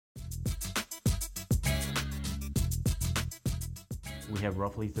We have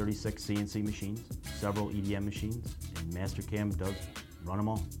roughly 36 CNC machines, several EDM machines, and Mastercam does run them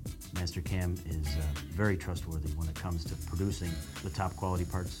all. Mastercam is very trustworthy when it comes to producing the top quality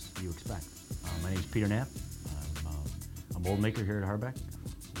parts you expect. My name is Peter Knapp. I'm a mold maker here at Harbec.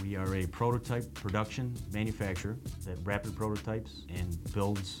 We are a prototype production manufacturer that rapid prototypes and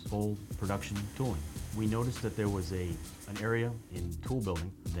builds full production tooling. We noticed that there was an area in tool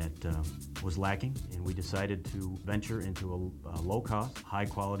building that was lacking, and we decided to venture into a low-cost,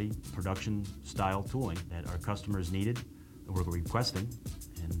 high-quality production style tooling that our customers needed, that were requesting,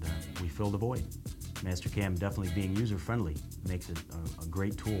 and we filled the void. Mastercam, definitely being user-friendly, makes it a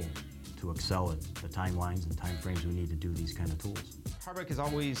great tool to excel at the timelines and time frames we need to do these kind of tools. Harbec is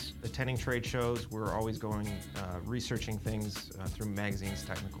always attending trade shows. We're always going, researching things through magazines,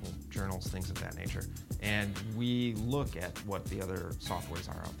 technical journals, things of that nature. And we look at what the other softwares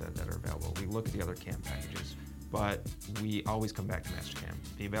are out there that are available. We look at the other CAM packages, but we always come back to Mastercam.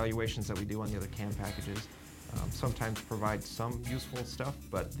 The evaluations that we do on the other CAM packages sometimes provide some useful stuff,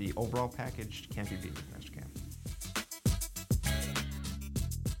 but the overall package can't be beat with Mastercam.